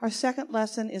Our second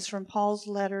lesson is from Paul's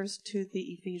letters to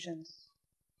the Ephesians.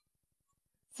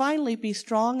 Finally, be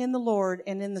strong in the Lord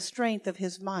and in the strength of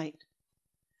his might.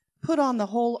 Put on the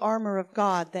whole armor of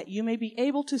God, that you may be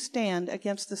able to stand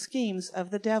against the schemes of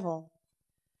the devil.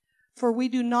 For we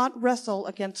do not wrestle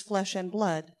against flesh and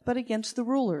blood, but against the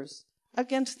rulers,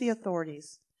 against the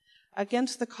authorities,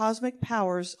 against the cosmic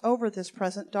powers over this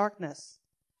present darkness,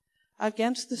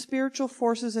 against the spiritual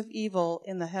forces of evil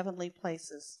in the heavenly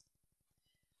places.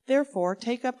 Therefore,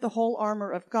 take up the whole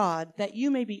armor of God, that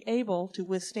you may be able to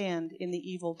withstand in the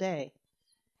evil day,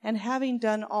 and having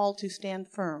done all, to stand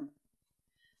firm.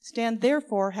 Stand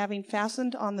therefore, having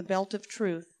fastened on the belt of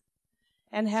truth,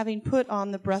 and having put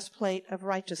on the breastplate of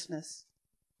righteousness,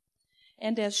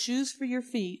 and as shoes for your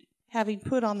feet, having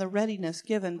put on the readiness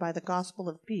given by the gospel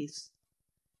of peace.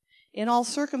 In all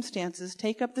circumstances,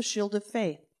 take up the shield of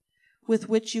faith, with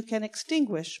which you can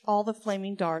extinguish all the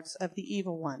flaming darts of the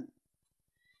evil one.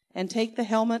 And take the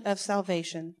helmet of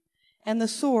salvation and the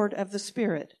sword of the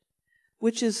Spirit,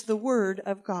 which is the word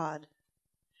of God,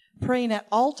 praying at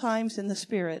all times in the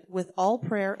Spirit with all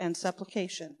prayer and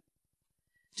supplication.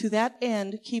 To that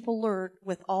end, keep alert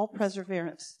with all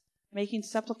perseverance, making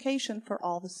supplication for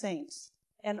all the saints,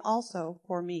 and also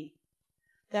for me,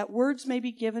 that words may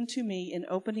be given to me in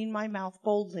opening my mouth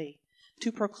boldly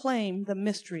to proclaim the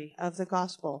mystery of the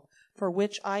gospel, for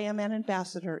which I am an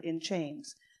ambassador in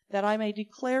chains, that I may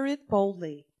declare it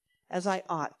boldly as I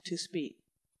ought to speak.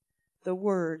 The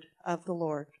word of the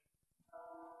Lord.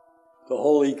 The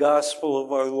Holy Gospel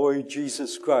of our Lord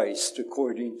Jesus Christ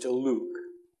according to Luke.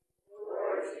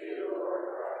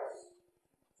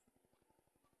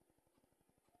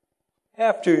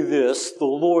 After this, the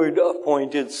Lord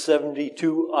appointed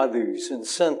 72 others and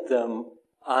sent them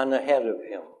on ahead of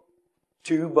him,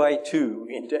 2 by 2,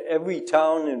 into every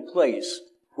town and place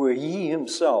where he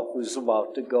himself was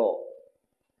about to go.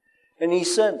 And he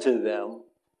said to them,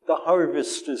 the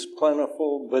harvest is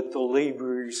plentiful, but the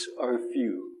laborers are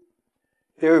few.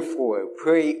 Therefore,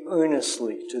 pray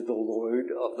earnestly to the Lord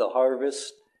of the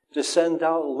harvest to send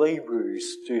out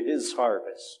laborers to his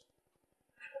harvest.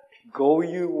 Go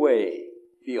your way.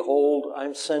 Behold,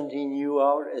 I'm sending you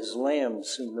out as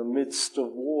lambs in the midst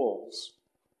of wolves.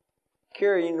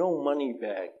 Carry no money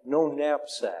bag, no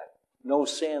knapsack, no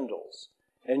sandals,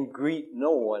 and greet no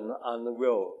one on the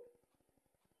road.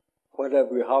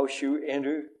 Whatever house you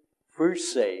enter,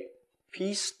 first say,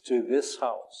 peace to this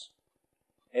house.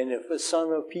 And if a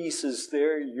son of peace is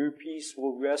there, your peace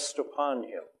will rest upon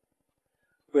him.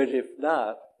 But if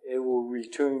not, it will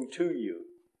return to you.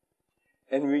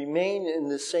 And remain in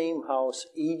the same house,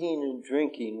 eating and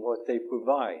drinking what they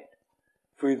provide,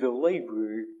 for the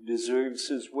laborer deserves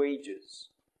his wages.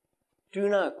 Do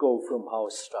not go from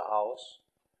house to house.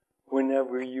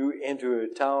 Whenever you enter a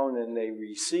town and they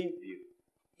receive you,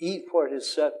 eat what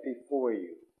is set before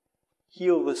you.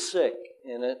 Heal the sick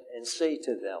in it and say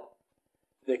to them,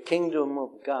 the kingdom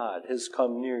of God has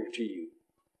come near to you.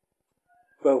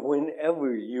 But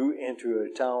whenever you enter a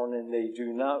town and they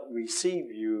do not receive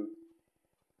you,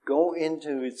 go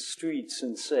into its streets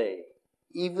and say,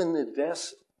 even the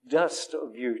dust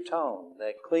of your town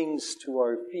that clings to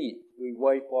our feet we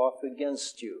wipe off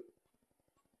against you.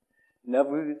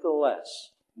 Nevertheless,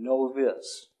 know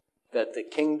this, that the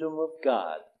kingdom of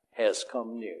God has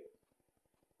come near.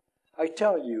 I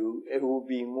tell you, it will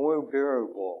be more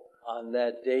bearable on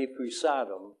that day for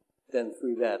Sodom than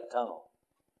for that town.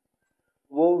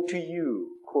 Woe to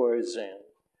you, Chorazin!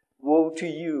 Woe to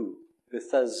you,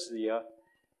 Bethsaida!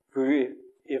 For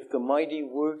if the mighty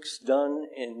works done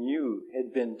in you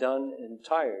had been done in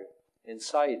Tyre and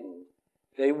Sidon,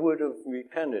 they would have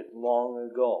repented long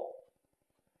ago,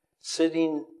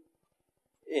 sitting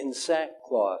in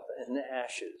sackcloth and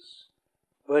ashes.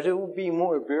 But it will be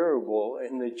more bearable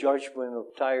in the judgment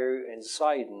of Tyre and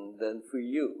Sidon than for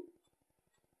you.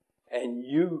 And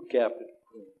you, Capernaum,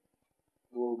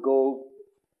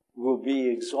 will be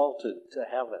exalted to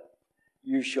heaven.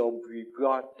 You shall be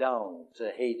brought down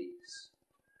to Hades.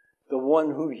 The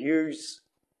one who hears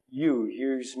you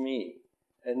hears me,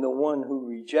 and the one who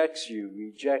rejects you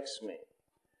rejects me.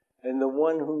 And the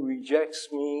one who rejects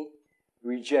me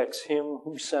rejects him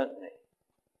who sent me.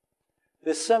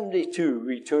 The 72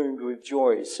 returned with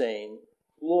joy, saying,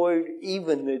 Lord,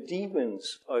 even the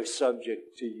demons are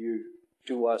subject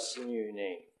to us in your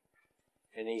name.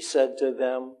 And he said to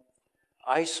them,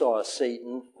 I saw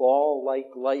Satan fall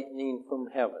like lightning from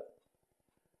heaven.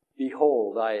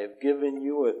 Behold, I have given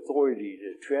you authority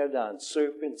to tread on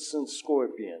serpents and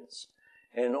scorpions,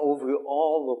 and over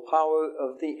all the power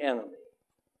of the enemy,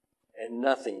 and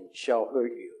nothing shall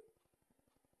hurt you.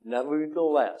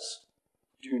 Nevertheless,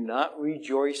 do not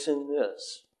rejoice in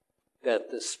this,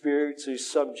 that the spirits are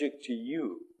subject to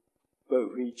you,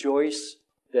 but rejoice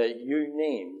that your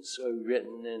names are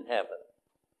written in heaven.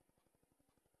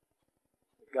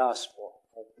 The Gospel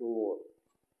of the Lord.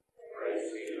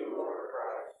 Praise to you, Lord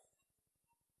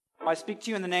Christ. I speak to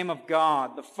you in the name of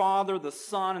God, the Father, the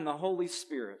Son, and the Holy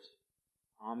Spirit.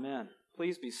 Amen.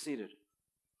 Please be seated.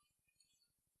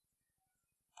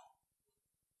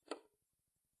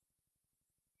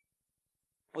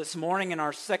 This morning in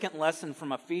our second lesson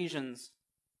from Ephesians,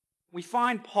 we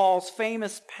find Paul's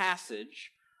famous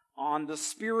passage on the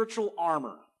spiritual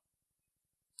armor.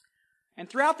 And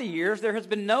throughout the years, there has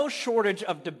been no shortage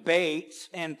of debate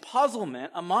and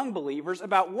puzzlement among believers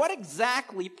about what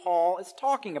exactly Paul is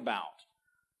talking about.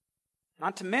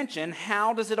 Not to mention,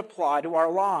 how does it apply to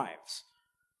our lives?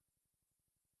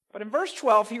 But in verse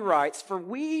 12, he writes, "For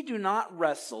we do not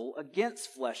wrestle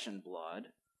against flesh and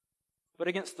blood, but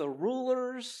against the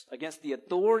rulers, against the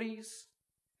authorities,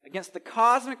 against the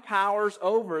cosmic powers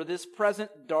over this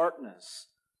present darkness,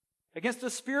 against the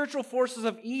spiritual forces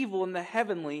of evil in the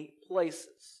heavenly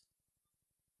places."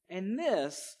 And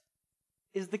this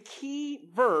is the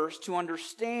key verse to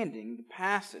understanding the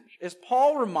passage, as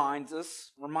Paul reminds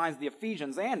the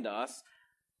Ephesians and us,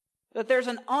 that there's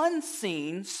an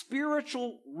unseen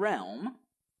spiritual realm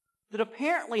that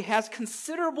apparently has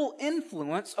considerable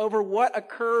influence over what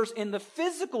occurs in the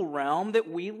physical realm that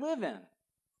we live in.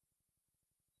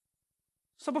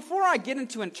 So before I get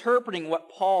into interpreting what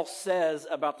Paul says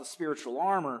about the spiritual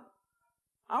armor,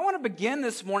 I want to begin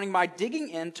this morning by digging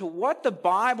into what the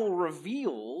Bible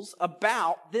reveals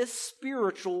about this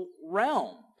spiritual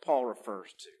realm Paul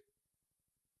refers to.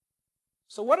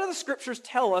 So what do the scriptures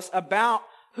tell us about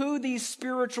who these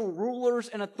spiritual rulers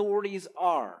and authorities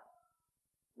are?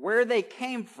 Where they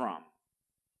came from?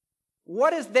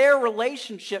 What is their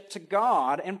relationship to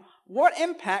God? And what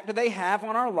impact do they have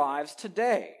on our lives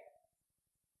today?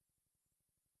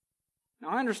 Now,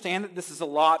 I understand that this is a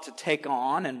lot to take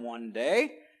on in one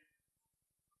day.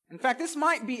 In fact, this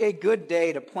might be a good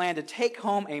day to plan to take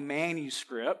home a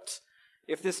manuscript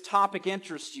if this topic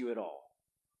interests you at all.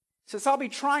 Since I'll be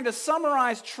trying to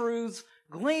summarize truths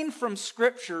gleaned from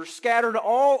Scripture scattered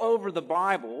all over the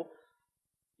Bible,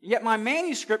 yet my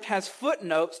manuscript has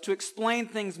footnotes to explain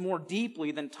things more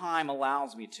deeply than time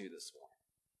allows me to this morning.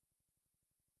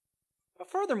 But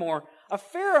furthermore, a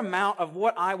fair amount of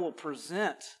what I will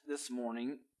present this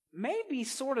morning may be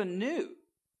sort of new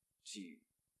to you.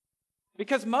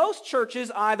 Because most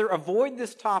churches either avoid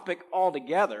this topic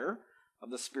altogether of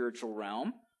the spiritual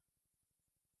realm,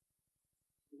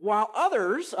 while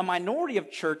others, a minority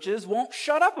of churches, won't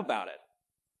shut up about it.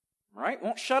 Right?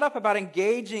 Won't shut up about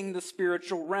engaging the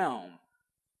spiritual realm.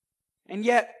 And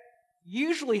yet,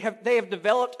 usually they have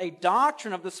developed a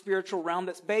doctrine of the spiritual realm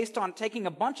that's based on taking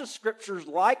a bunch of scriptures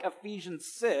like Ephesians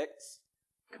 6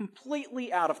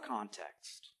 completely out of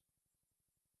context.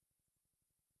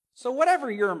 So whatever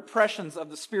your impressions of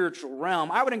the spiritual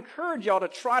realm, I would encourage y'all to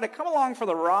try to come along for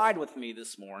the ride with me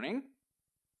this morning.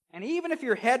 And even if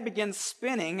your head begins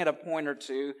spinning at a point or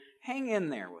two, hang in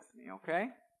there with me, okay?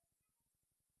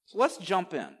 So let's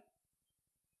jump in.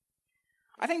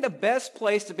 I think the best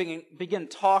place to begin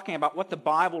talking about what the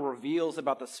Bible reveals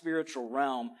about the spiritual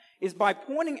realm is by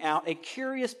pointing out a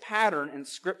curious pattern in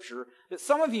Scripture that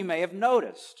some of you may have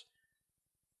noticed.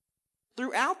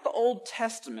 Throughout the Old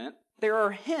Testament, there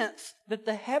are hints that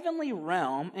the heavenly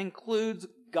realm includes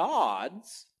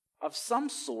gods of some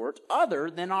sort other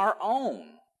than our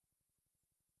own.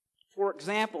 For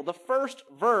example, the first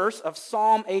verse of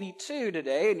Psalm 82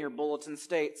 today in your bulletin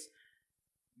states,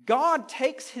 "God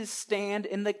takes his stand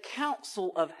in the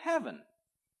council of heaven.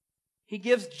 He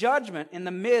gives judgment in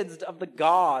the midst of the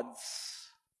gods."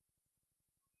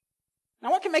 Now,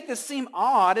 what can make this seem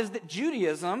odd is that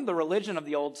Judaism, the religion of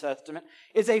the Old Testament,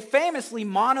 is a famously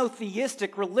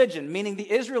monotheistic religion, meaning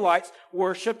the Israelites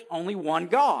worshipped only one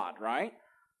God, right?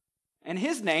 And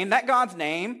his name, that God's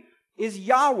name, is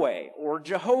Yahweh or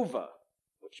Jehovah,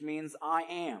 which means I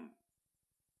am.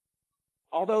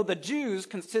 Although the Jews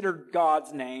considered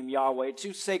God's name, Yahweh,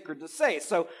 too sacred to say.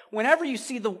 So whenever you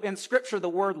see in Scripture the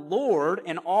word Lord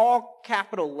in all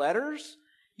capital letters,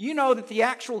 you know that the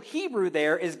actual Hebrew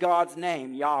there is God's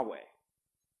name, Yahweh.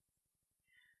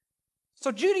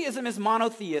 So Judaism is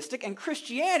monotheistic, and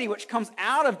Christianity, which comes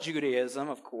out of Judaism,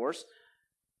 of course,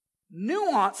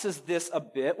 nuances this a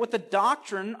bit with the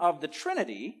doctrine of the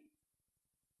Trinity.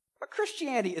 But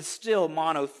Christianity is still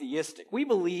monotheistic. We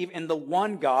believe in the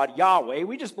one God, Yahweh.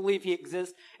 We just believe he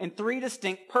exists in three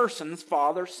distinct persons,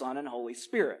 Father, Son, and Holy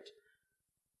Spirit.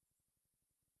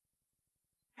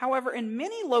 However, in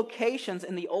many locations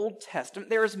in the Old Testament,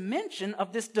 there is mention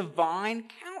of this divine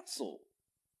council.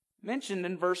 mentioned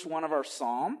in verse 1 of our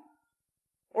psalm,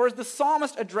 or as the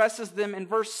psalmist addresses them in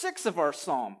verse 6 of our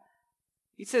psalm.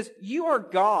 He says, "You are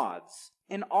gods,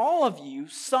 and all of you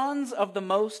sons of the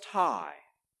Most High."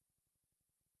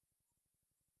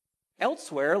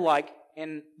 Elsewhere, like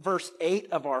in verse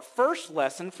 8 of our first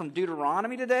lesson from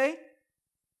Deuteronomy today,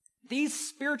 these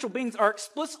spiritual beings are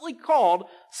explicitly called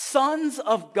sons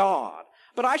of God.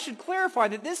 But I should clarify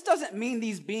that this doesn't mean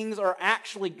these beings are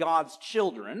actually God's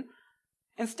children.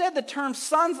 Instead, the term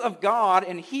sons of God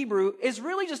in Hebrew is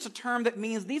really just a term that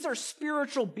means these are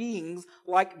spiritual beings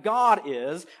like God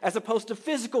is, as opposed to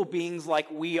physical beings like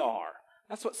we are.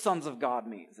 That's what sons of God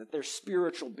means, that they're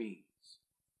spiritual beings.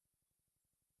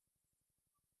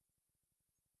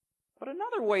 But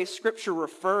another way Scripture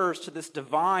refers to this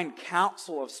divine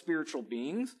council of spiritual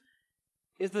beings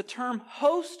is the term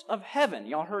host of heaven.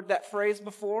 Y'all heard that phrase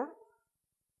before?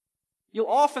 You'll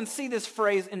often see this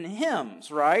phrase in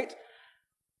hymns, right?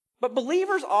 But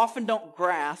believers often don't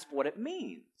grasp what it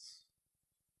means.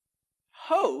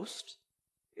 Host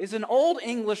is an Old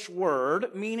English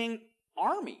word meaning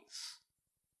armies.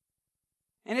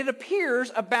 And it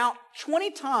appears about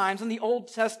 20 times in the Old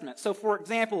Testament. So, for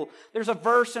example, there's a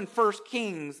verse in 1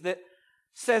 Kings that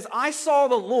says, "I saw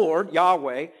the Lord,"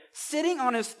 Yahweh, "sitting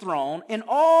on his throne, and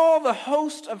all the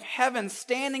host of heaven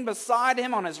standing beside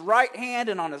him on his right hand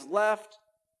and on his left."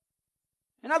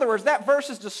 In other words, that verse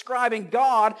is describing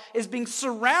God as being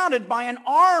surrounded by an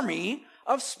army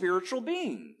of spiritual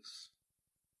beings.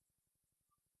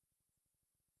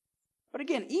 But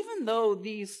again, even though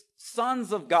these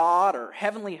sons of God or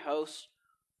heavenly hosts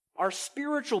are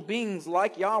spiritual beings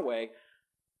like Yahweh,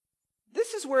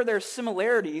 this is where their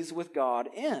similarities with God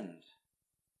end.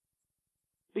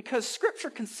 Because Scripture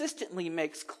consistently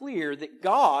makes clear that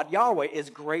God, Yahweh, is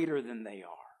greater than they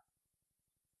are.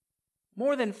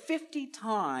 More than 50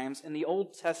 times in the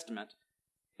Old Testament,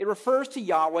 it refers to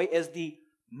Yahweh as the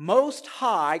Most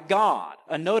High God,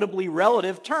 a notably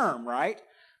relative term, right?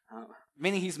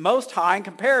 Meaning he's most high in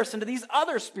comparison to these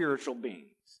other spiritual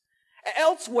beings.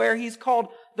 Elsewhere, he's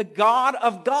called the God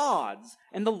of gods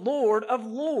and the Lord of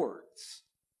lords.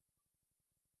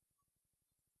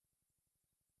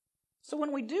 So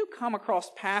when we do come across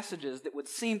passages that would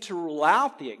seem to rule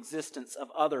out the existence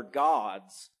of other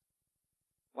gods,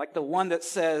 like the one that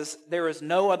says, "There is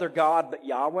no other God but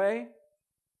Yahweh,"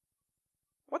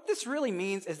 what this really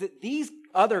means is that these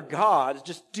other gods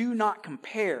just do not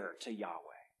compare to Yahweh.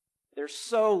 They're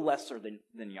so lesser than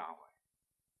Yahweh.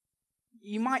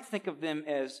 You might think of them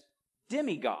as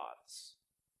demigods.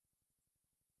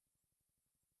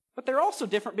 But they're also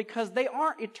different because they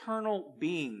aren't eternal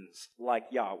beings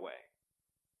like Yahweh.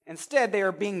 Instead, they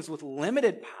are beings with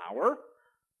limited power,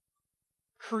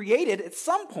 created at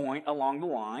some point along the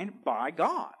line by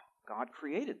God. God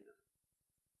created them.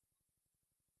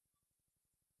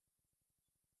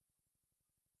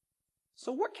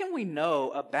 So what can we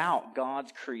know about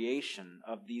God's creation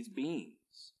of these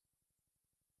beings?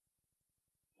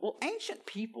 Well, ancient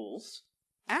peoples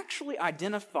actually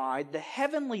identified the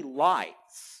heavenly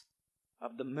lights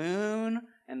of the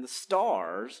moon and the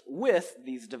stars with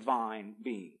these divine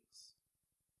beings.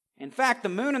 In fact, the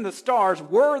moon and the stars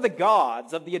were the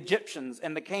gods of the Egyptians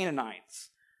and the Canaanites.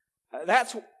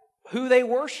 That's who they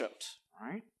worshipped,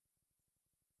 right?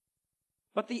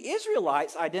 But the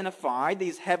Israelites identified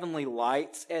these heavenly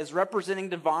lights as representing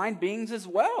divine beings as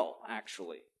well,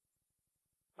 actually.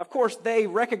 Of course, they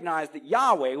recognized that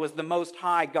Yahweh was the Most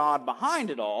High God behind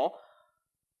it all.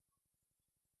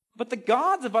 But the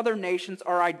gods of other nations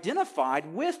are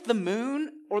identified with the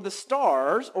moon or the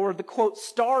stars or the, quote,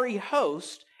 starry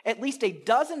host at least a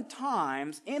dozen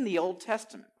times in the Old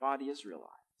Testament by the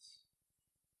Israelites.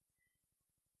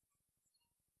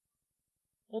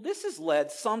 Well, this has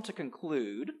led some to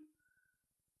conclude,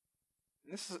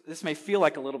 this may feel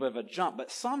like a little bit of a jump, but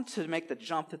some to make the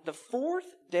jump that the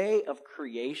fourth day of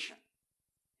creation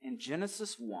in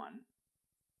Genesis 1,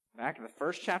 back in the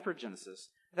first chapter of Genesis,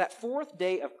 that fourth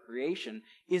day of creation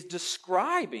is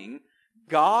describing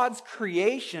God's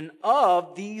creation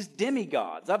of these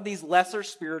demigods, of these lesser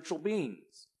spiritual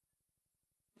beings.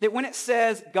 That when it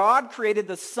says God created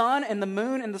the sun and the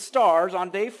moon and the stars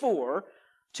on day 4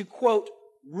 to, quote,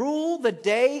 rule the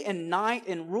day and night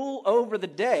and rule over the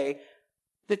day,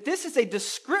 that this is a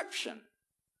description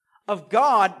of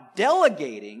God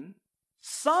delegating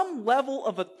some level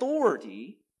of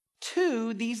authority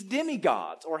to these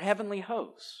demigods or heavenly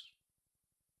hosts.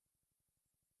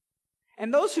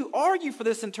 And those who argue for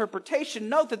this interpretation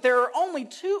note that there are only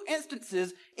 2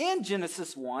 instances in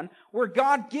Genesis 1 where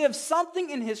God gives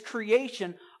something in his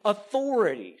creation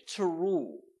authority to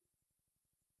rule.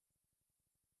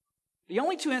 The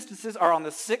only two instances are on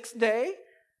the sixth day,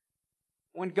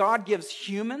 when God gives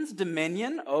humans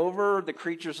dominion over the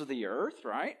creatures of the earth,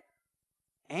 right?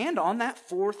 And on that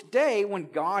fourth day, when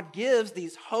God gives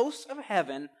these hosts of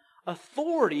heaven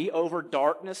authority over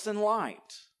darkness and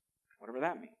light, whatever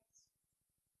that means.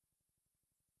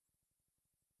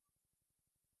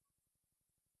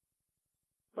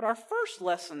 But our first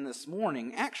lesson this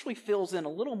morning actually fills in a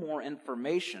little more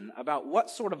information about what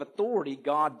sort of authority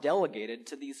God delegated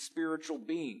to these spiritual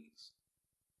beings.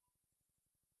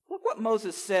 Look what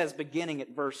Moses says beginning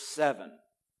at verse 7,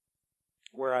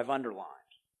 where I've underlined.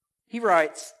 He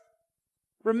writes,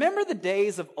 "Remember the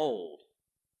days of old.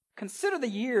 Consider the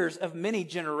years of many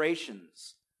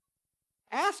generations.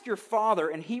 Ask your father,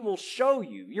 and he will show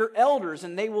you, your elders,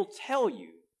 and they will tell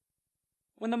you.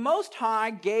 When the Most High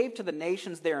gave to the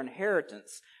nations their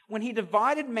inheritance, when he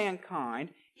divided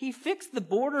mankind, he fixed the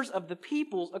borders of the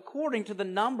peoples according to the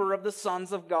number of the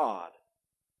sons of God.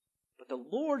 But the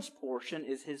Lord's portion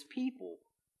is his people,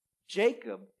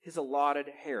 Jacob his allotted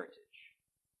heritage."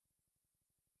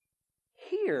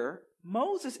 Here,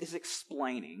 Moses is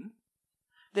explaining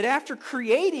that after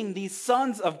creating these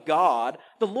sons of God,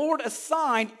 the Lord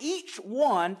assigned each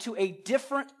one to a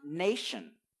different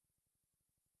nation.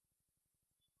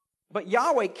 But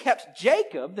Yahweh kept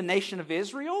Jacob, the nation of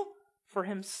Israel, for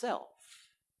himself.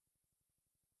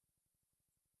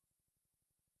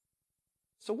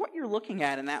 So what you're looking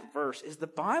at in that verse is the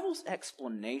Bible's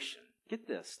explanation. Get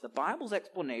this, the Bible's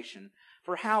explanation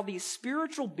for how these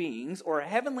spiritual beings or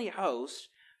heavenly hosts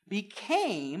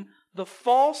became the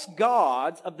false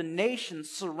gods of the nations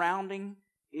surrounding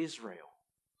Israel.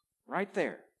 Right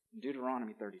there, in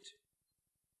Deuteronomy 32.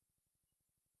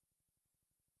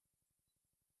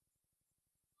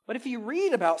 But if you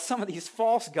read about some of these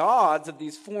false gods of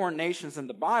these foreign nations in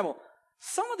the Bible,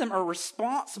 some of them are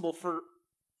responsible for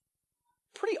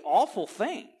pretty awful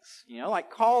things. Like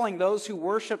calling those who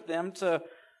worship them to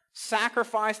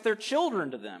sacrifice their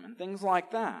children to them and things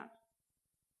like that.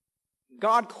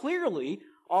 God clearly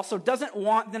also doesn't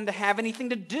want them to have anything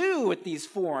to do with these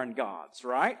foreign gods,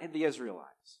 right? The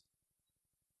Israelites.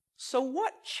 So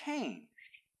what changed?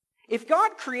 If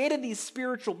God created these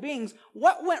spiritual beings,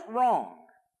 what went wrong?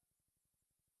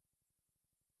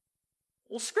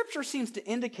 Well, Scripture seems to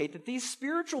indicate that these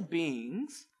spiritual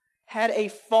beings had a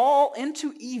fall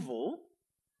into evil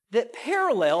that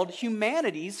paralleled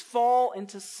humanity's fall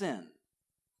into sin.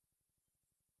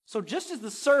 So just as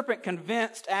the serpent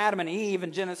convinced Adam and Eve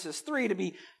in Genesis 3 to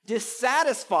be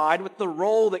dissatisfied with the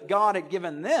role that God had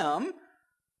given them,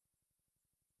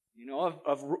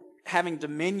 of having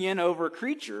dominion over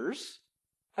creatures,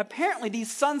 apparently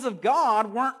these sons of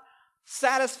God weren't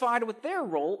satisfied with their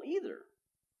role either.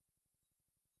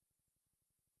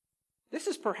 This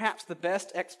is perhaps the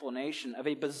best explanation of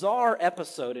a bizarre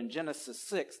episode in Genesis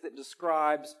 6 that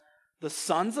describes the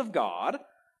sons of God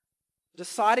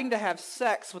deciding to have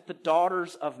sex with the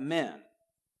daughters of men.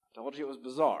 I told you it was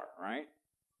bizarre, right?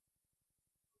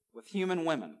 With human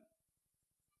women.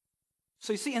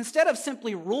 So you see, instead of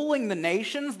simply ruling the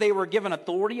nations they were given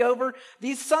authority over,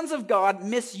 these sons of God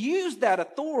misused that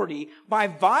authority by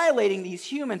violating these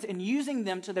humans and using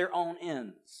them to their own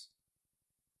ends.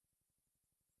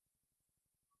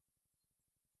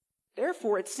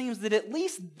 Therefore, it seems that at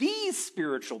least these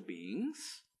spiritual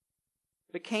beings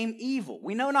became evil.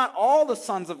 We know not all the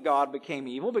sons of God became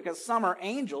evil because some are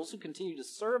angels who continue to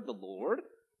serve the Lord,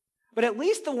 but at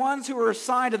least the ones who were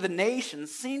assigned to the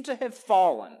nations seem to have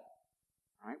fallen,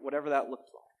 right? Whatever that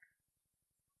looks like.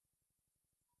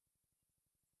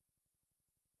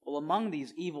 Well, among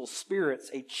these evil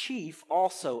spirits, a chief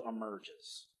also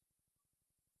emerges.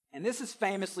 And this is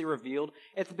famously revealed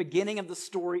at the beginning of the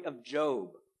story of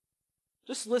Job.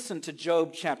 Just listen to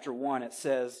Job chapter 1. It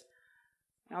says,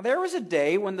 "Now there was a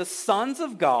day when the sons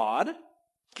of God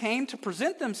came to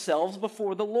present themselves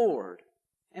before the Lord,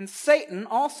 and Satan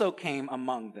also came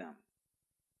among them.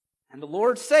 And the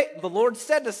Lord said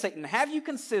to Satan, 'Have you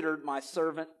considered my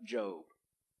servant Job?'"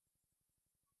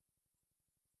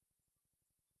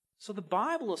 So the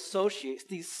Bible associates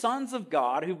these sons of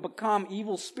God who've become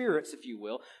evil spirits, if you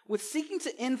will, with seeking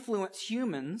to influence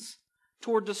humans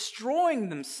toward destroying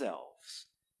themselves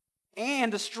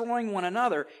and destroying one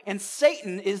another. And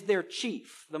Satan is their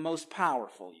chief, the most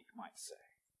powerful, you might say.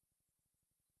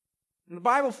 And the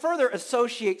Bible further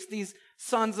associates these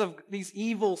sons of these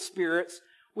evil spirits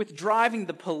with driving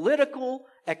the political,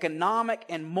 economic,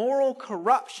 and moral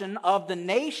corruption of the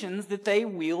nations that they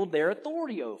wield their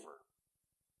authority over.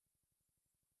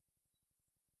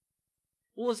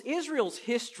 Well, as Israel's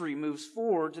history moves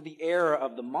forward to the era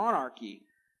of the monarchy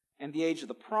and the age of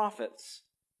the prophets,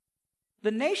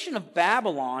 the nation of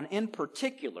Babylon in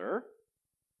particular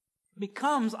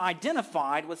becomes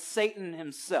identified with Satan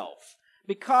himself,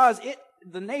 because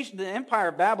the empire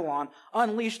of Babylon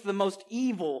unleashed the most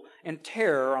evil and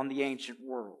terror on the ancient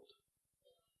world.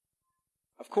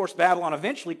 Of course, Babylon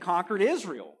eventually conquered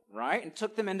Israel, right, and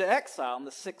took them into exile in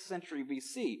the 6th century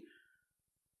BC.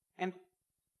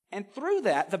 And through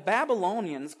that, the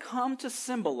Babylonians come to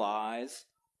symbolize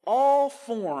all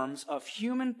forms of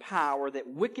human power that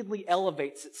wickedly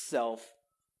elevates itself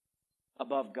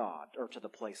above God, or to the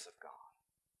place of God.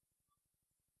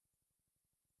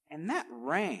 And that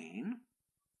reign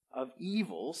of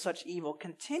evil, such evil,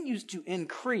 continues to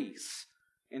increase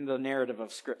in the narrative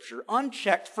of Scripture,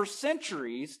 unchecked for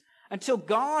centuries, until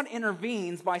God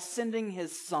intervenes by sending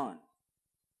His Son.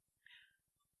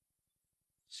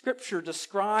 Scripture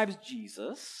describes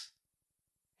Jesus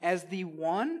as the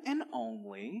one and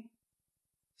only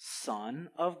Son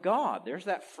of God. There's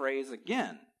that phrase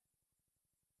again.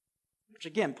 Which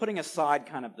again, putting aside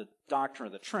kind of the doctrine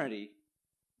of the Trinity,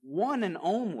 one and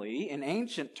only in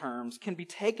ancient terms can be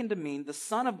taken to mean the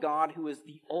Son of God who is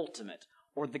the ultimate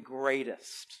or the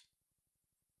greatest.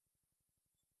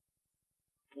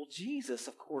 Well, Jesus,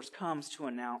 of course, comes to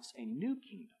announce a new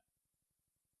kingdom,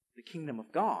 the kingdom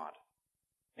of God,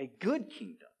 a good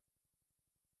kingdom,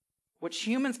 which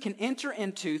humans can enter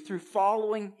into through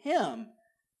following Him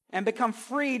and become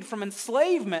freed from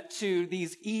enslavement to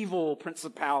these evil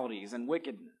principalities and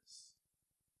wickedness.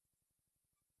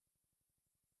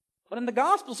 But in the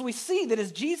Gospels, we see that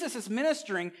as Jesus is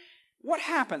ministering, what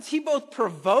happens? He both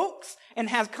provokes and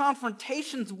has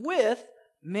confrontations with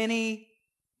many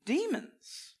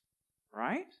demons,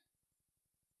 right?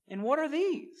 And what are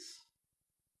these?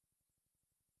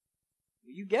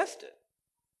 You guessed it.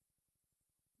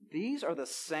 These are the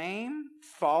same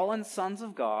fallen sons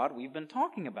of God we've been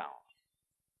talking about,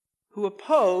 who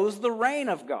oppose the reign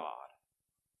of God.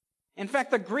 In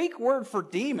fact, the Greek word for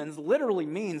demons literally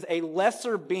means a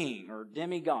lesser being or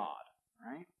demigod,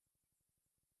 right?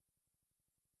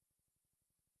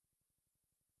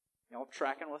 Y'all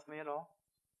tracking with me at all?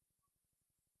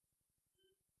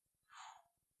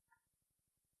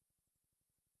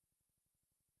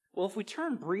 Well, if we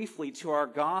turn briefly to our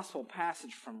gospel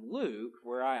passage from Luke,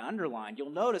 where I underlined, you'll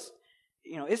notice,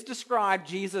 it's described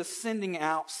Jesus sending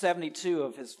out 72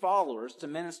 of His followers to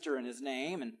minister in His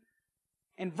name. And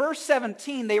in verse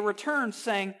 17, they returned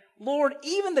saying, "Lord,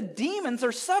 even the demons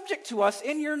are subject to us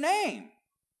in your name."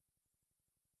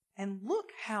 And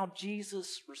look how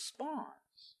Jesus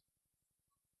responds.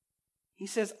 He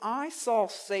says, "I saw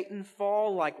Satan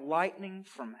fall like lightning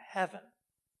from heaven."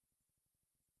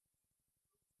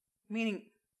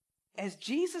 Meaning, as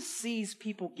Jesus sees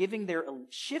people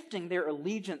shifting their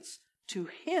allegiance to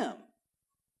Him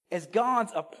as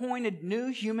God's appointed new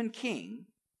human king,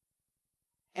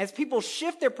 as people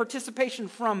shift their participation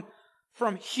from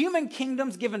human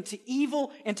kingdoms given to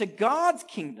evil into God's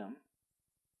kingdom,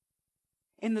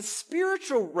 in the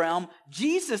spiritual realm,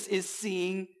 Jesus is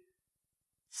seeing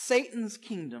Satan's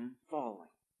kingdom falling.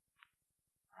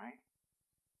 Right?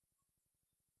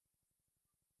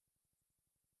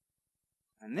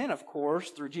 And then, of course,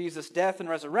 through Jesus' death and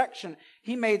resurrection,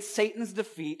 He made Satan's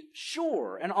defeat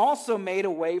sure, and also made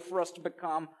a way for us to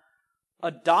become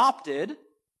adopted,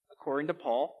 according to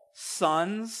Paul,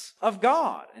 sons of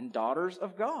God and daughters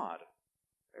of God.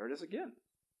 There it is again.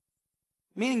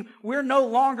 Meaning we're no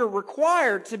longer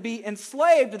required to be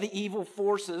enslaved to the evil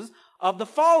forces of the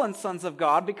fallen sons of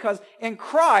God, because in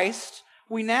Christ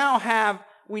we now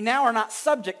are not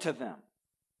subject to them.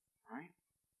 Right?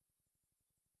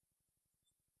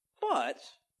 But,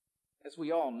 as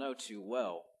we all know too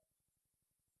well,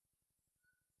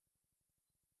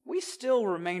 we still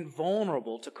remain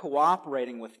vulnerable to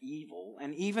cooperating with evil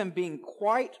and even being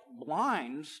quite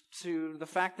blind to the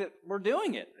fact that we're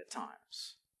doing it at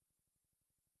times.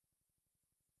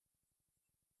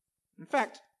 In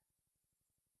fact,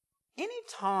 any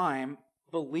time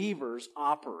believers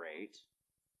operate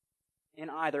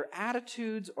in either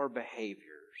attitudes or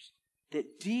behaviors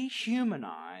that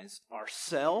dehumanize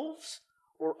ourselves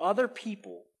or other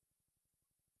people,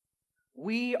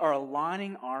 we are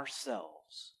aligning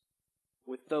ourselves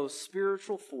with those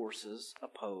spiritual forces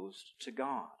opposed to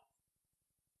God.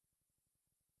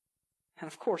 And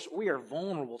of course, we are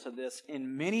vulnerable to this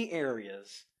in many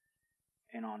areas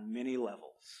and on many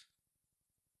levels.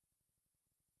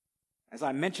 As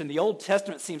I mentioned, the Old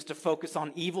Testament seems to focus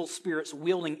on evil spirits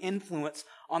wielding influence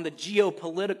on the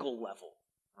geopolitical level,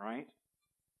 right?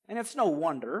 And it's no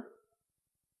wonder,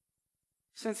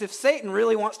 since if Satan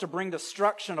really wants to bring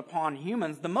destruction upon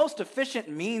humans, the most efficient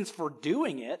means for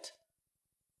doing it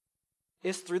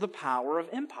is through the power of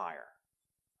empire,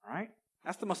 right?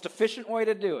 That's the most efficient way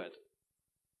to do it.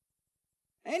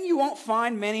 And you won't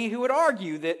find many who would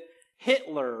argue that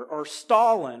Hitler or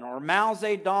Stalin or Mao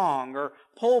Zedong or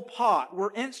Pol Pot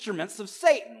were instruments of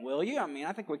Satan, will you? I mean,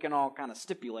 I think we can all kind of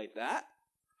stipulate that.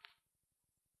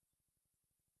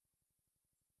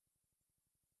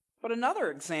 But another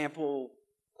example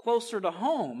closer to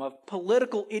home of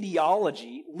political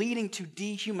ideology leading to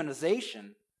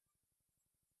dehumanization,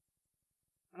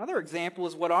 another example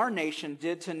is what our nation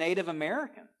did to Native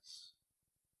Americans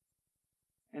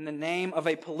in the name of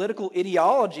a political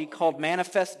ideology called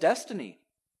Manifest Destiny.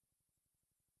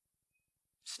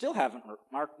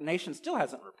 Our nation still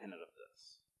hasn't repented of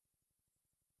this.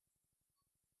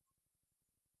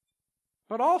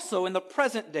 But also in the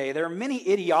present day, there are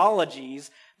many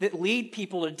ideologies that lead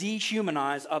people to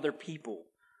dehumanize other people.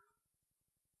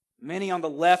 Many on the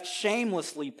left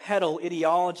shamelessly peddle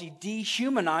ideology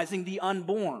dehumanizing the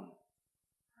unborn,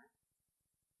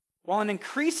 while an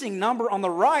increasing number on the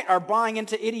right are buying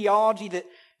into ideology that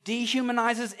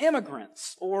dehumanizes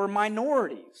immigrants or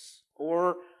minorities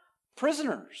or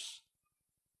prisoners.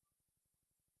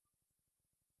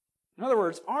 In other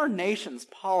words, our nation's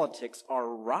politics are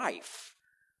rife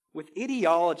with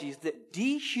ideologies that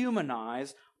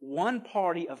dehumanize one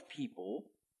party of people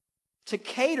to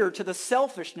cater to the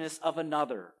selfishness of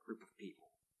another group of people.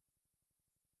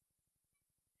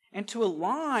 And to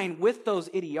align with those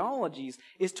ideologies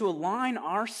is to align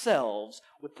ourselves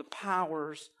with the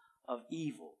powers of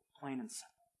evil, plain and simple.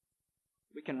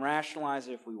 We can rationalize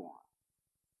it if we want.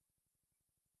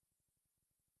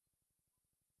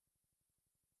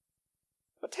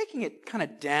 But taking it kind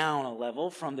of down a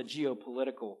level from the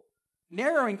geopolitical,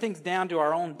 narrowing things down to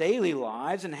our own daily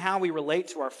lives and how we relate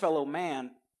to our fellow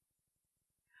man,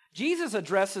 Jesus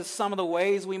addresses some of the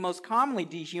ways we most commonly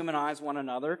dehumanize one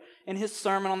another in his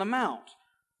Sermon on the Mount,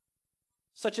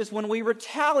 such as when we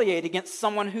retaliate against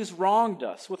someone who's wronged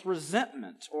us with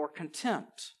resentment or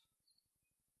contempt,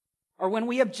 or when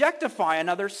we objectify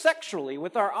another sexually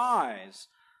with our eyes,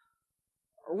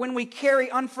 or when we carry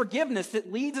unforgiveness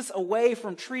that leads us away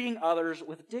from treating others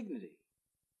with dignity.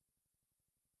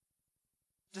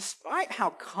 Despite how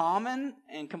common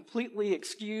and completely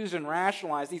excused and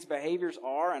rationalized these behaviors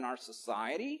are in our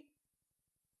society,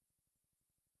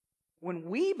 when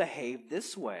we behave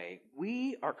this way,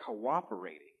 we are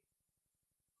cooperating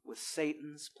with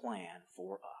Satan's plan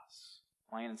for us.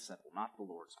 Plain and simple, not the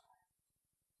Lord's plan.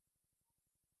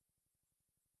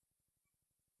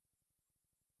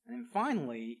 And then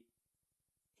finally,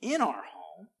 in our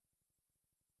home,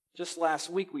 just last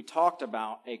week we talked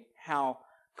about how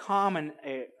common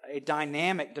a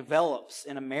dynamic develops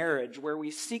in a marriage where we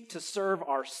seek to serve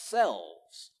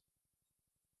ourselves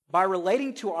by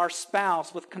relating to our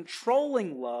spouse with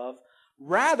controlling love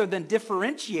rather than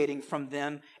differentiating from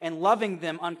them and loving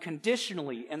them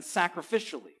unconditionally and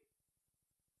sacrificially.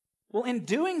 Well, in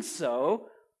doing so,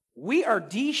 we are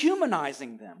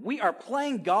dehumanizing them. We are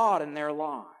playing God in their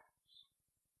lives.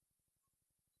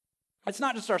 It's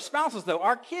not just our spouses, though.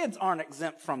 Our kids aren't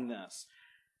exempt from this,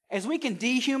 as we can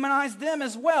dehumanize them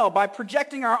as well by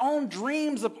projecting our own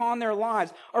dreams upon their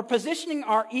lives or positioning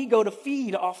our ego to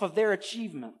feed off of their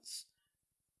achievements.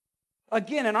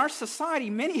 Again, in our society,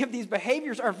 many of these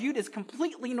behaviors are viewed as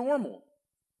completely normal.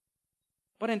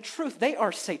 But in truth, they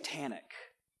are satanic.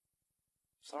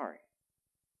 Sorry.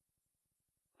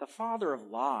 The father of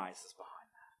lies is behind that.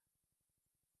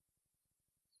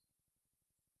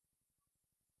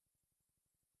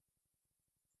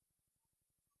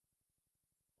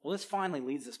 Well, this finally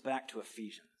leads us back to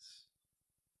Ephesians.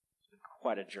 It's been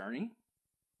quite a journey.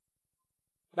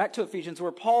 Back to Ephesians,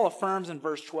 where Paul affirms in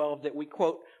verse 12 that we,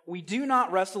 quote, "We do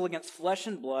not wrestle against flesh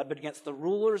and blood, but against the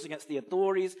rulers, against the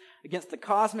authorities, against the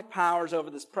cosmic powers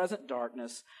over this present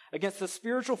darkness, against the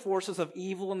spiritual forces of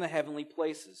evil in the heavenly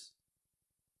places."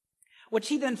 Which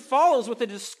he then follows with a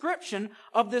description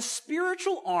of this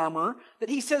spiritual armor that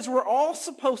he says we're all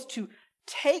supposed to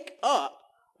take up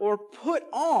or put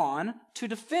on to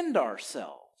defend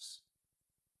ourselves.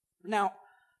 Now,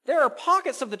 there are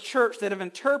pockets of the church that have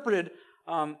interpreted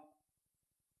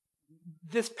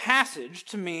this passage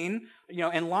to mean,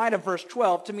 in light of verse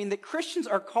 12, to mean that Christians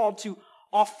are called to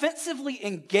offensively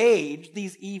engage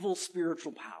these evil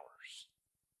spiritual powers.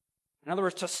 In other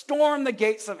words, to storm the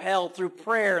gates of hell through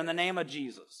prayer in the name of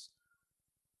Jesus.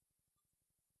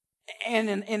 And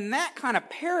in that kind of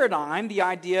paradigm, the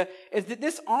idea is that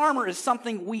this armor is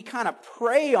something we kind of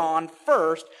prey on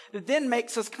first, that then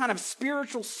makes us kind of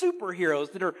spiritual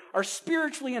superheroes that are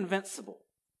spiritually invincible.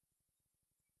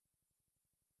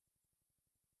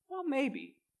 Well,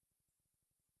 maybe.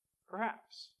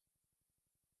 Perhaps.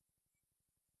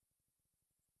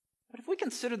 But if we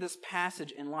consider this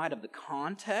passage in light of the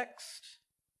context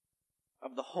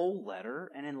of the whole letter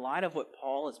and in light of what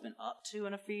Paul has been up to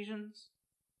in Ephesians,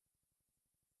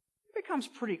 it becomes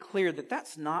pretty clear that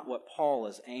that's not what Paul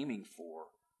is aiming for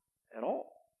at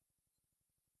all.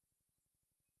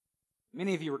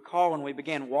 Many of you recall when we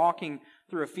began walking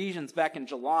through Ephesians back in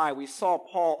July, we saw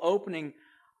Paul opening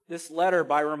this letter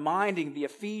by reminding the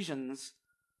Ephesians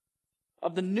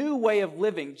of the new way of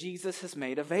living Jesus has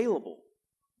made available.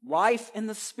 Life in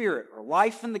the Spirit, or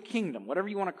life in the kingdom, whatever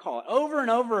you want to call it. Over and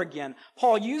over again,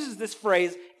 Paul uses this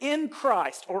phrase, in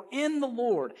Christ, or in the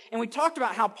Lord. And we talked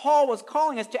about how Paul was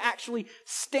calling us to actually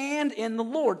stand in the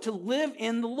Lord, to live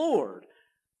in the Lord.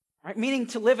 Right? Meaning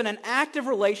to live in an active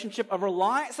relationship of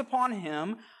reliance upon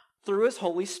Him through His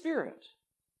Holy Spirit.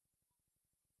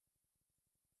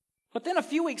 But then a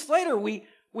few weeks later, we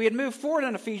had moved forward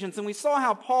in Ephesians, and we saw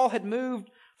how Paul had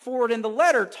moved forward in the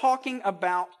letter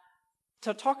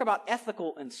to talk about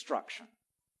ethical instruction.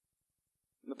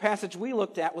 The passage we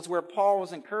looked at was where Paul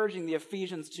was encouraging the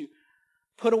Ephesians to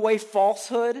put away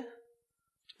falsehood,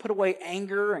 to put away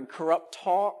anger and corrupt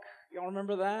talk. Y'all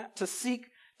remember that? To seek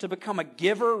to become a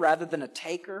giver rather than a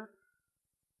taker.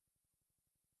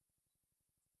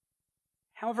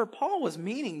 However, Paul was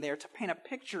meaning there to paint a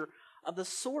picture of the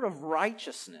sort of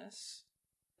righteousness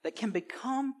that can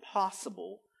become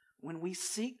possible when we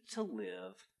seek to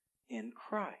live in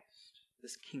Christ,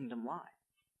 this kingdom life.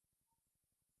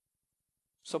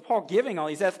 So Paul giving all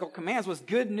these ethical commands was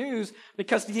good news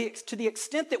because to the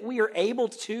extent that we are able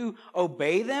to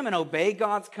obey them and obey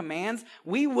God's commands,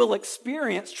 we will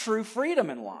experience true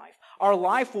freedom in life. Our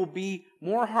life will be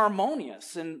more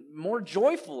harmonious and more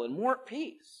joyful and more at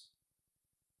peace.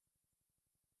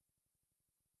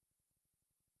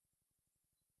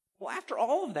 Well, after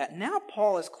all of that, now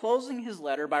Paul is closing his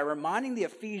letter by reminding the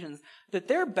Ephesians that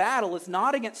their battle is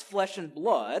not against flesh and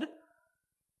blood,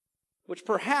 which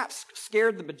perhaps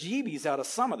scared the bejeebies out of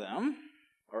some of them,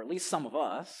 or at least some of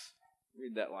us.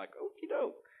 Read that like, okie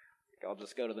doke. I'll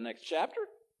just go to the next chapter.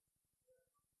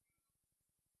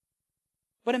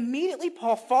 But immediately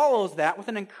Paul follows that with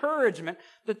an encouragement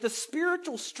that the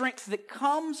spiritual strength that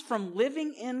comes from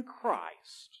living in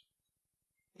Christ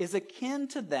is akin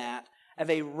to that of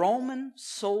a Roman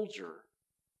soldier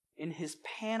in his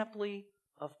panoply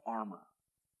of armor.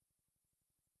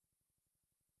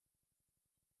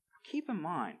 Keep in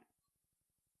mind,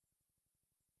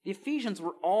 the Ephesians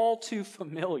were all too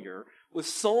familiar with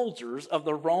soldiers of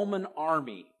the Roman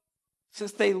army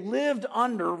since they lived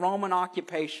under Roman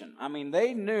occupation. I mean,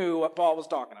 they knew what Paul was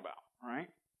talking about, right?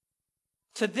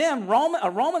 To them, a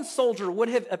Roman soldier would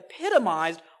have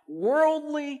epitomized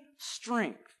worldly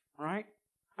strength, right?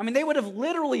 I mean, they would have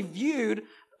literally viewed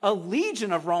a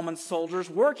legion of Roman soldiers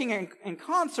working in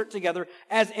concert together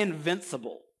as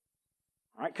invincible,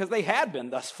 right? Because they had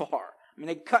been thus far. I mean,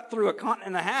 they cut through a continent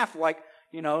and a half like,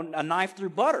 a knife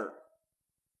through butter.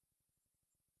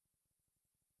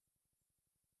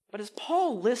 But as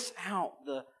Paul lists out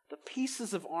the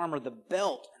pieces of armor, the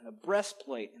belt and the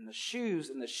breastplate and the shoes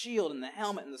and the shield and the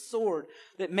helmet and the sword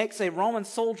that makes a Roman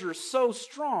soldier so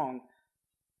strong,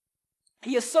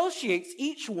 he associates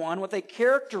each one with a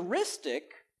characteristic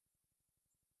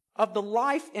of the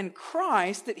life in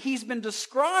Christ that he's been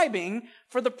describing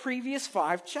for the previous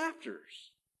 5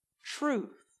 chapters.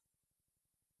 Truth,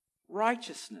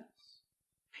 righteousness,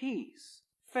 peace,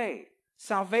 faith,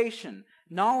 salvation,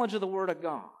 knowledge of the Word of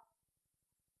God.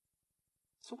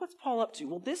 So what's Paul up to?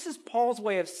 Well, this is Paul's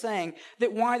way of saying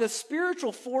that while the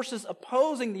spiritual forces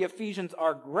opposing the Ephesians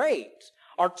are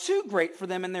too great for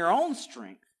them in their own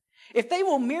strength, if they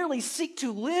will merely seek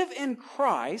to live in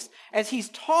Christ as he's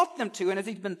taught them to and as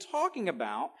he's been talking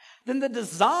about, then the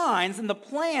designs and the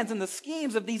plans and the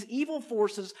schemes of these evil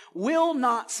forces will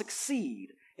not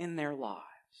succeed in their lives.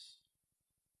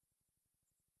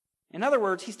 In other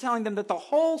words, he's telling them that the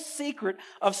whole secret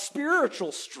of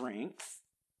spiritual strength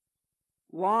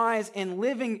lies in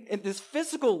living in this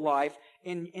physical life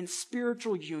in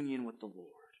spiritual union with the Lord.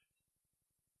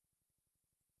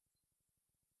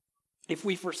 If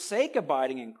we forsake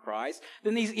abiding in Christ,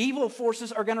 then these evil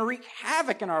forces are going to wreak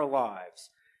havoc in our lives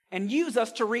and use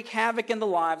us to wreak havoc in the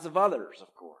lives of others,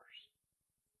 of course.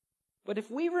 But if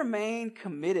we remain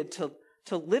committed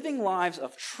to living lives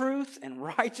of truth and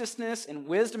righteousness and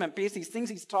wisdom and peace, these things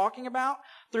he's talking about,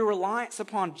 through reliance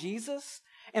upon Jesus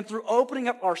and through opening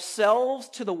up ourselves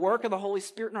to the work of the Holy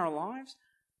Spirit in our lives,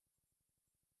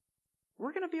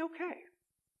 we're going to be okay.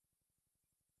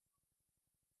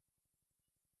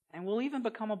 And we'll even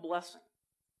become a blessing,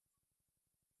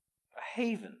 a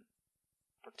haven,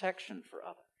 protection for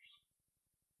others.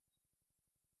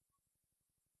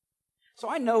 So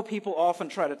I know people often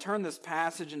try to turn this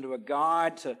passage into a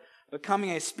guide to becoming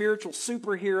a spiritual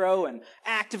superhero and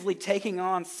actively taking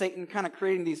on Satan, kind of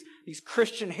creating these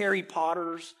Christian Harry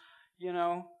Potters, you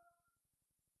know.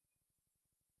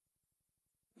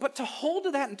 But to hold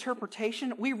to that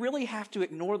interpretation, we really have to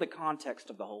ignore the context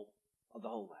of the whole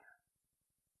letter.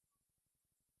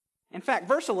 In fact,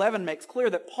 verse 11 makes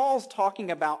clear that Paul's talking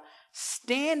about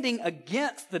standing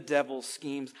against the devil's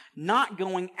schemes, not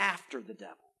going after the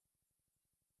devil.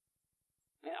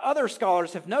 Other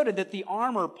scholars have noted that the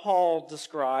armor Paul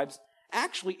describes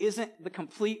actually isn't the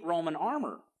complete Roman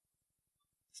armor,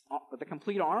 but the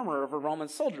complete armor of a Roman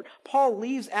soldier. Paul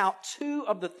leaves out 2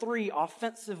 of the 3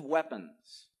 offensive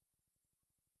weapons.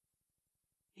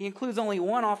 He includes only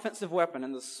 1 offensive weapon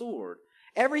in the sword.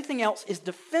 Everything else is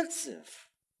defensive,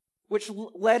 which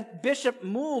led Bishop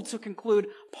Mould to conclude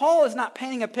Paul is not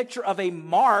painting a picture of a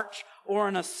march or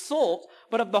an assault,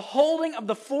 but of the holding of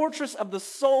the fortress of the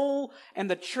soul and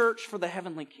the church for the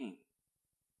heavenly King.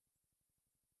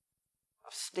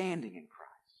 Of standing in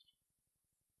Christ.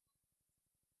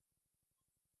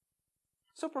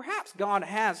 So perhaps God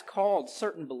has called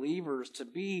certain believers to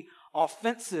be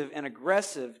offensive and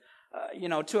aggressive,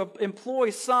 to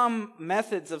employ some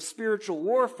methods of spiritual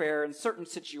warfare in certain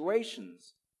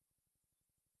situations.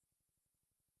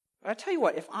 But I tell you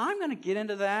what, if I'm going to get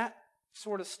into that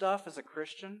sort of stuff as a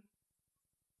Christian,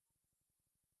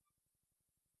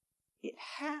 it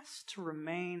has to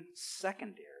remain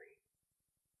secondary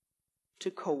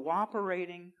to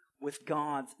cooperating with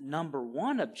God's number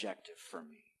 1 objective for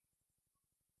me,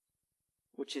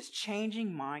 which is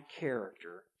changing my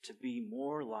character to be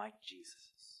more like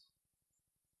Jesus.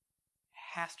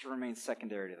 It has to remain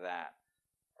secondary to that,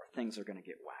 or things are going to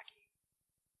get wacky.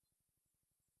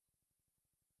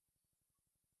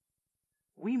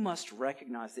 We must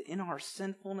recognize that in our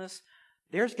sinfulness,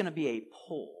 there's going to be a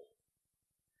pull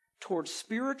towards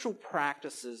spiritual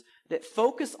practices that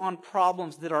focus on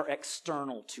problems that are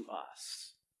external to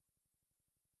us.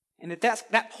 And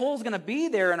that pull is going to be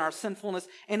there in our sinfulness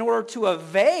in order to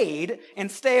evade and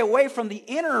stay away from the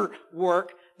inner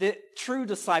work that true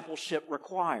discipleship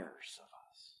requires of us.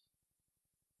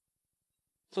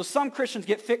 So some Christians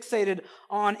get fixated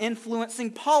on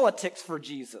influencing politics for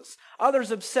Jesus.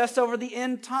 Others obsess over the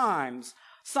end times.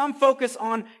 Some focus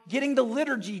on getting the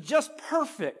liturgy just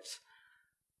perfect.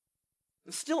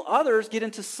 And still others get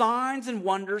into signs and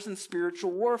wonders and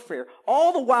spiritual warfare,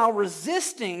 all the while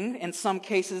resisting, in some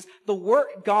cases, the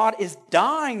work God is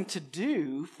dying to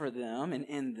do for them and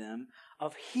in them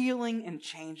of healing and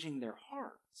changing their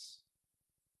hearts.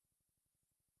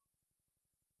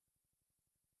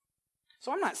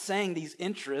 So I'm not saying these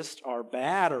interests are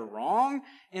bad or wrong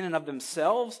in and of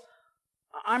themselves.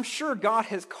 I'm sure God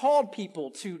has called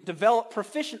people to develop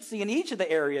proficiency in each of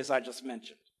the areas I just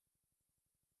mentioned.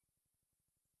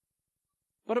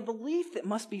 But a belief that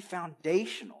must be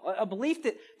foundational, a belief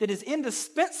that is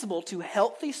indispensable to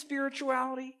healthy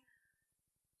spirituality,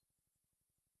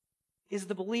 is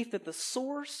the belief that the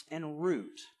source and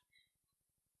root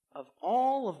of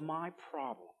all of my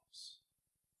problems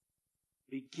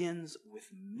begins with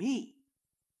me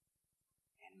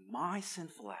and my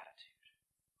sinful attitude.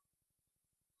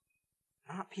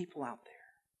 Not people out there.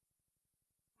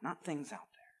 Not things out there.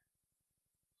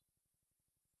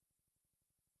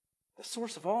 The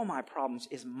source of all my problems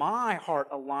is my heart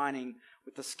aligning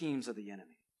with the schemes of the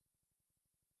enemy.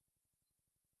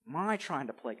 My trying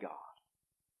to play God.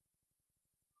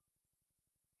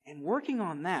 And working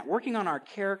on that, working on our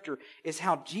character, is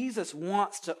how Jesus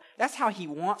that's how he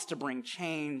wants to bring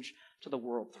change to the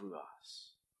world through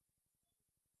us.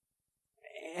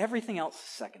 Everything else is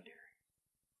secondary.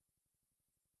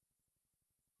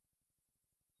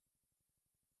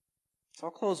 So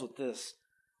I'll close with this.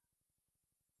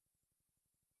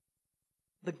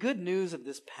 The good news of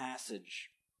this passage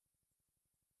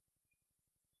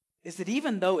is that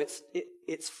even though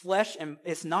it's flesh and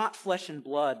it's not flesh and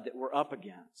blood that we're up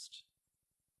against,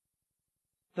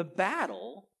 the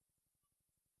battle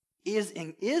is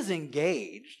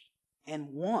engaged and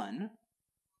won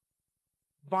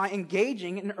by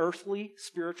engaging in earthly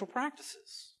spiritual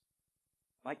practices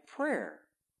like prayer,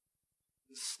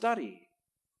 study,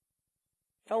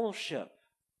 fellowship,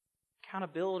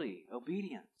 accountability,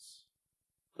 obedience.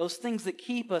 Those things that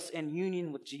keep us in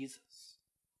union with Jesus.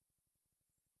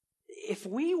 If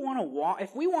we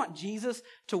want Jesus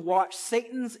to watch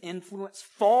Satan's influence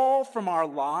fall from our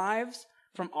lives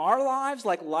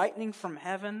like lightning from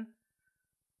heaven,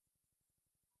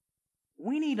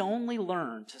 we need only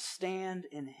learn to stand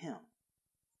in Him,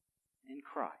 in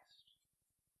Christ.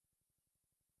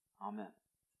 Amen.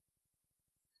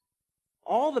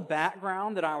 All the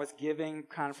background that I was giving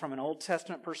kind of from an Old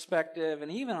Testament perspective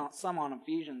and even some on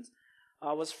Ephesians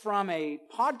was from a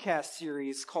podcast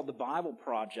series called The Bible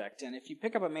Project. And if you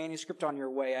pick up a manuscript on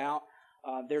your way out,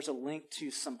 there's a link to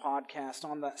some podcast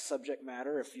on that subject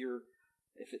matter if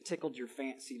it tickled your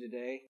fancy today.